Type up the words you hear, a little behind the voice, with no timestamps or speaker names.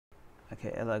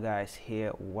Okay, hello guys. Here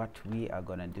what we are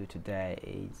gonna do today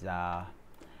is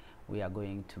we are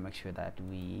going to make sure that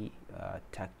we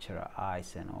texture our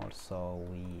eyes, and also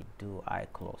we do eye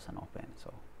close and open.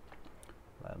 So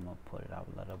let me put it up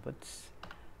a little bit.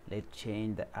 Let's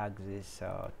change the axis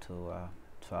to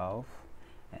 12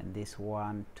 and this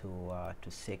one to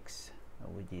 6,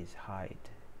 which is height.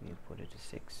 We put it to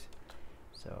 6.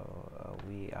 So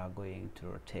we are going to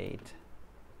rotate.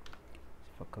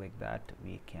 If I click that,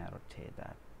 we can rotate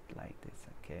that like this.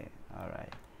 Okay, all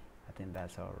right, I think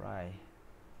that's all right.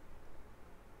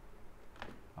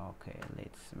 Okay,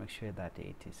 let's make sure that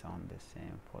it is on the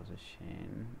same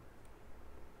position.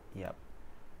 Yep.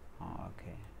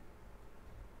 Okay,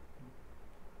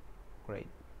 great.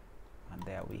 And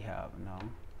there we have now.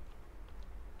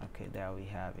 Okay, there we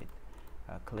have it.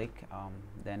 Click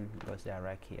then goes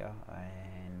direct here,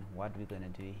 and what we're going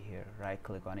to do here, right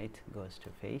click on it, goes to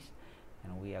face,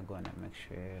 and we are going to make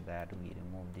sure that we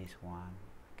remove this one.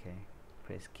 Okay,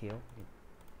 press kill,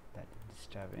 that is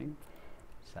disturbing.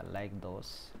 Select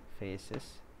those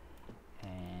faces,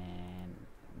 and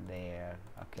there.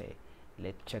 Okay,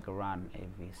 let's check around if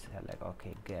we select.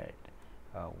 Okay, good.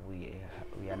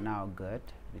 We are now good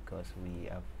because we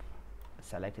have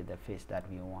selected the face that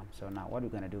we want. So now what we're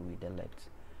going to do, we delete,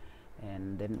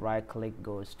 and then right click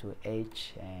goes to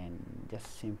edge, and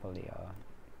just simply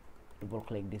double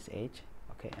click this edge.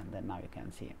 Okay, and then now you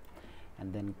can see it.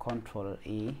 And then Control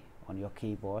E on your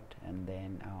keyboard, and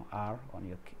then R on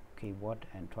your keyboard,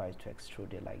 and try to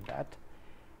extrude it like that.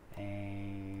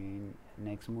 And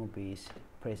next move is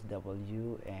press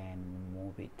W and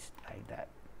move it like that.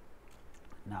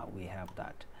 Now we have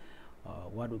that.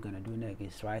 What we're going to do next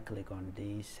is right click on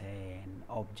this and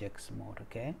objects mode.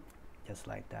 Okay, just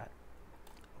like that.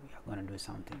 We are going to do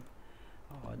something.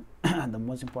 The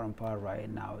most important part right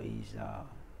now is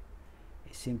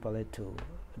simply to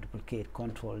duplicate,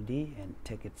 Control D, and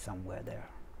take it somewhere there.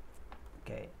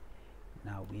 Okay,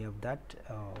 now we have that.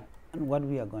 And what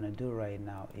we are going to do right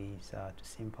now is to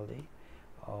simply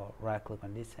right click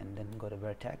on this and then go to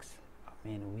vertex. I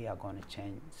mean, we are going to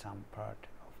change some part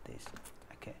of this.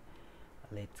 Okay,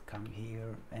 let's come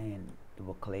here and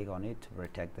double click on it,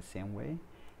 vertex the same way.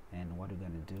 And what we're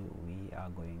going to do, we are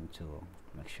going to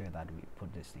make sure that we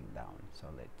put this thing down. So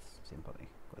let's simply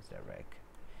go direct.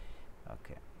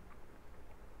 Okay,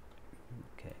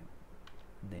 okay,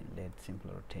 then let's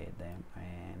simply rotate them,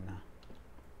 and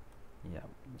yeah,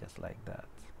 just like that.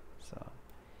 So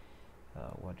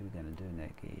what we're gonna do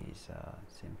next is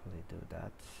simply do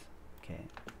that. Okay,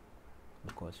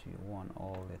 because we want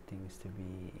all the things to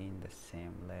be in the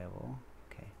same level.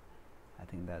 Okay, I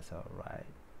think that's all right.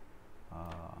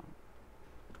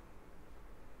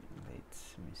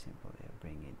 Let me simply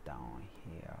bring it down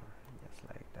here, just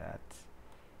like that,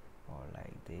 or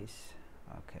like this.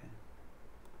 Okay,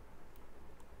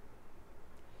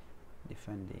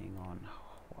 depending on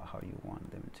how you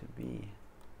want them to be.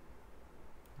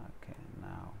 Okay,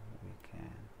 now we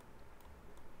can.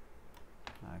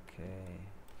 Okay,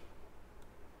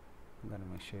 I'm gonna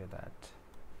make sure that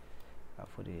I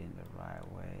put it in the right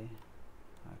way.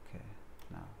 Okay,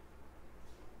 now.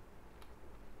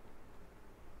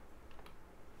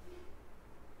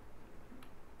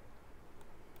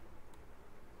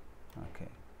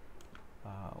 Okay,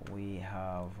 we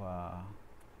have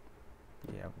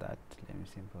that. Let me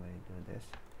simply do this.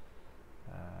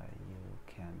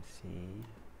 You can see.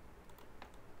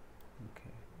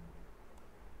 Okay,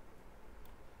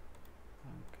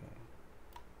 okay,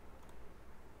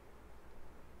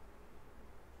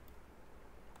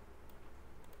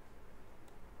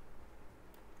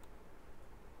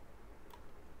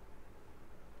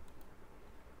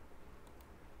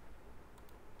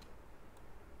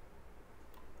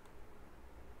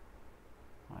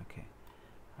 okay,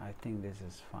 I think this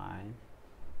is fine,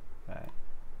 right?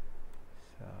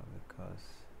 So because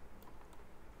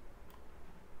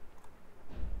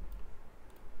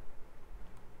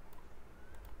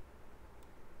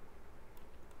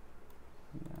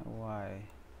why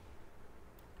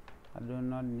I do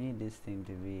not need this thing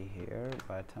to be here,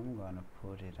 but I'm gonna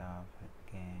put it up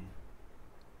again.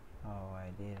 Oh,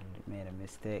 I made a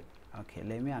mistake. Okay,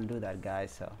 let me undo that,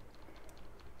 guys. So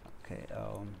okay,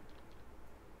 all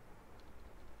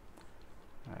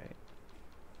right,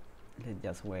 let's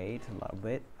just wait a little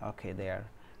bit. Okay, there.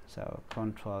 So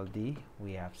Control D,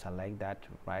 we have select that,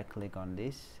 right click on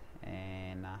this,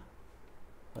 and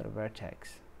go to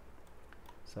vertex.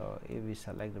 So if we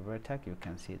select the vertex, you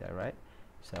can see that, right?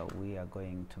 So we are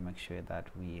going to make sure that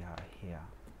we are here.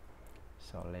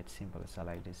 So let's simply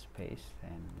select this space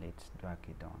and let's drag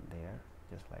it down there,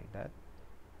 just like that.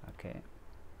 Okay,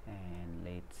 and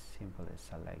let's simply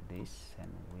select this,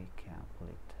 and we can put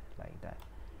it like that.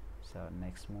 So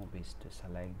next move is to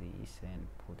select these and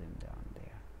put them down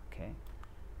there, okay,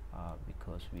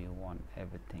 because we want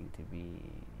everything to be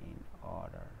in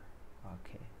order.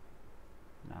 Okay,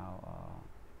 now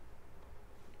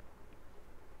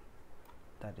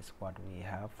that is what we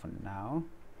have for now.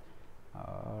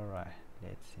 All right,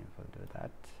 let's simply do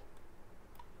that,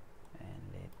 and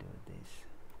let's do this.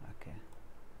 Okay,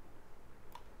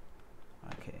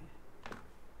 okay,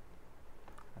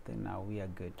 I think now we are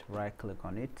good. Right click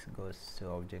on it, goes to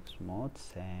objects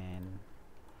modes, and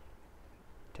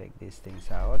take these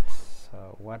things out.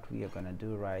 So what we are going to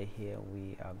do right here,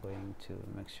 we are going to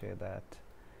make sure that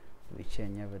we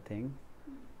change everything.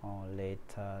 Or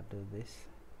later do this.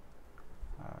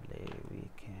 We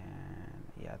can,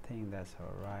 yeah, I think that's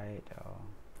all right.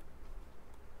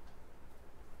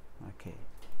 Okay,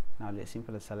 now let's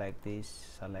simply select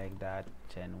this, select that,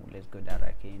 and let's go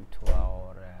directly into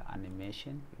our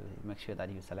animation. You make sure that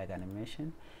you select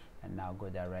animation, and now go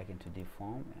direct into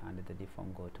deform. Under the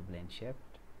deform, go to blend shape.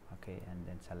 Okay, and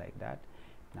then select that.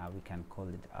 Now we can call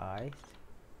it eyes.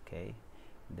 Okay,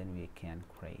 then we can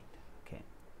create. Okay,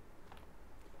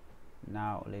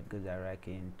 now let's go direct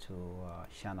into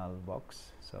channel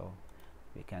box. So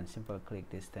we can simply click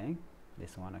this thing,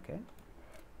 this one. Okay,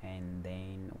 and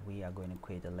then we are going to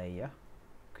create a layer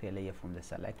from the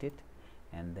selected,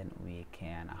 and then we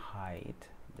can hide it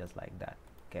just like that.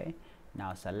 Okay,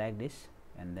 now select this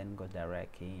and then go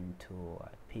direct into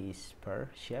piece per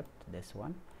shape, this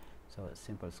one. So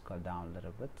simple scroll down a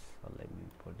little bit. So let me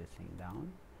put this thing down.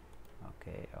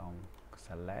 Okay,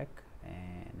 select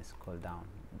and scroll down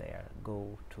there,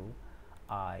 go to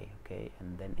eye. Okay,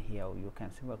 and then here you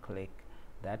can simply click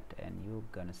that, and you're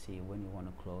gonna see when you want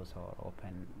to close or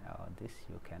open this,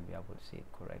 you can be able to see it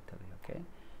correctly. Okay,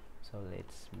 so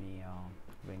let's me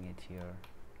bring it here.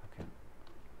 Okay,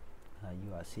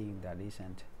 you are seeing that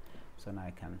isn't, so now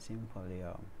I can simply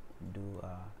do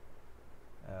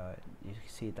you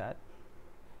see that.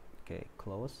 Okay,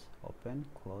 close, open,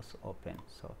 close, open.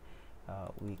 So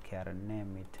we can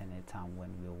name it anytime when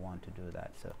we want to do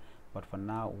that. So but for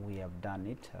now we have done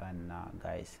it, and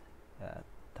guys,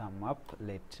 thumb up.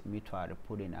 Let me try to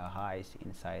put in our eyes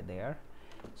inside there.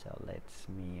 So let's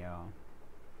me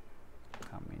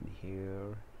come in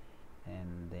here,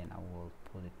 and then I will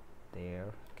put it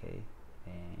there. Okay,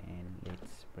 and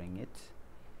let's bring it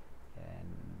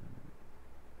and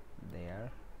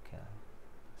there. Okay,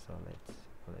 so let's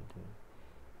put it.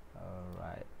 All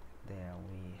right, there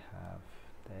we have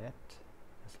that,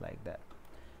 just like that.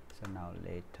 So now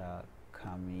later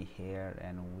come in here,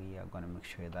 and we are going to make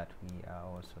sure that we are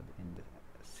also in the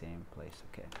same place.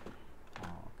 Okay,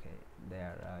 okay,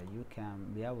 there you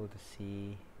can be able to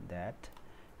see that.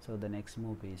 So the next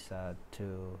move is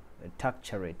to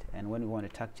texture it, and when we want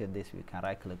to texture this, we can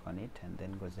right click on it and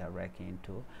then go directly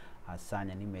into assign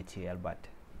any material, but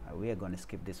we are going to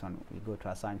skip this one. We go to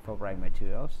assign favorite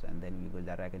materials, and then we go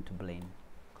direct into blend.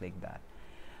 Click that.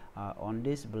 On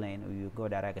this blend, you go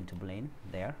direct into blend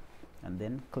there, and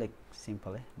then click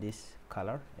simply this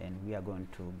color, and we are going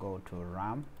to go to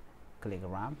RAM. Click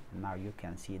RAM. Now you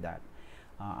can see that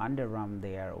under RAM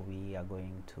there, we are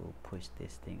going to push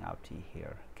this thing out to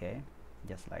here. Okay,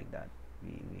 just like that.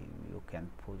 You can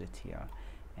pull it here,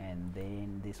 and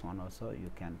then this one also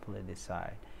you can pull it this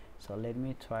side. So let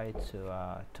me try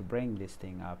to bring this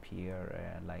thing up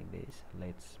here like this.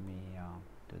 Let's me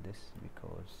do this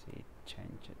because it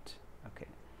changed it. Okay,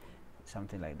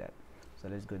 something like that. So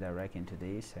let's go direct into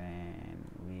this, and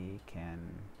we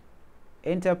can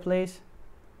enter place.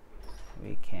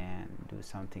 We can do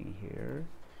something here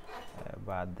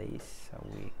about this.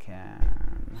 We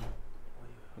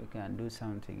can do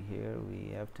something here.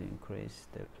 We have to increase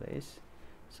the place.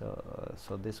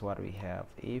 So this is what we have.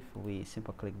 If we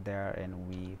simply click there and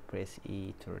we press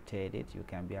E to rotate it, you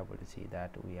can be able to see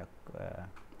that we are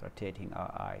rotating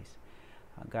our eyes.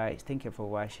 Guys, thank you for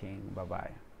watching. Bye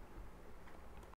bye.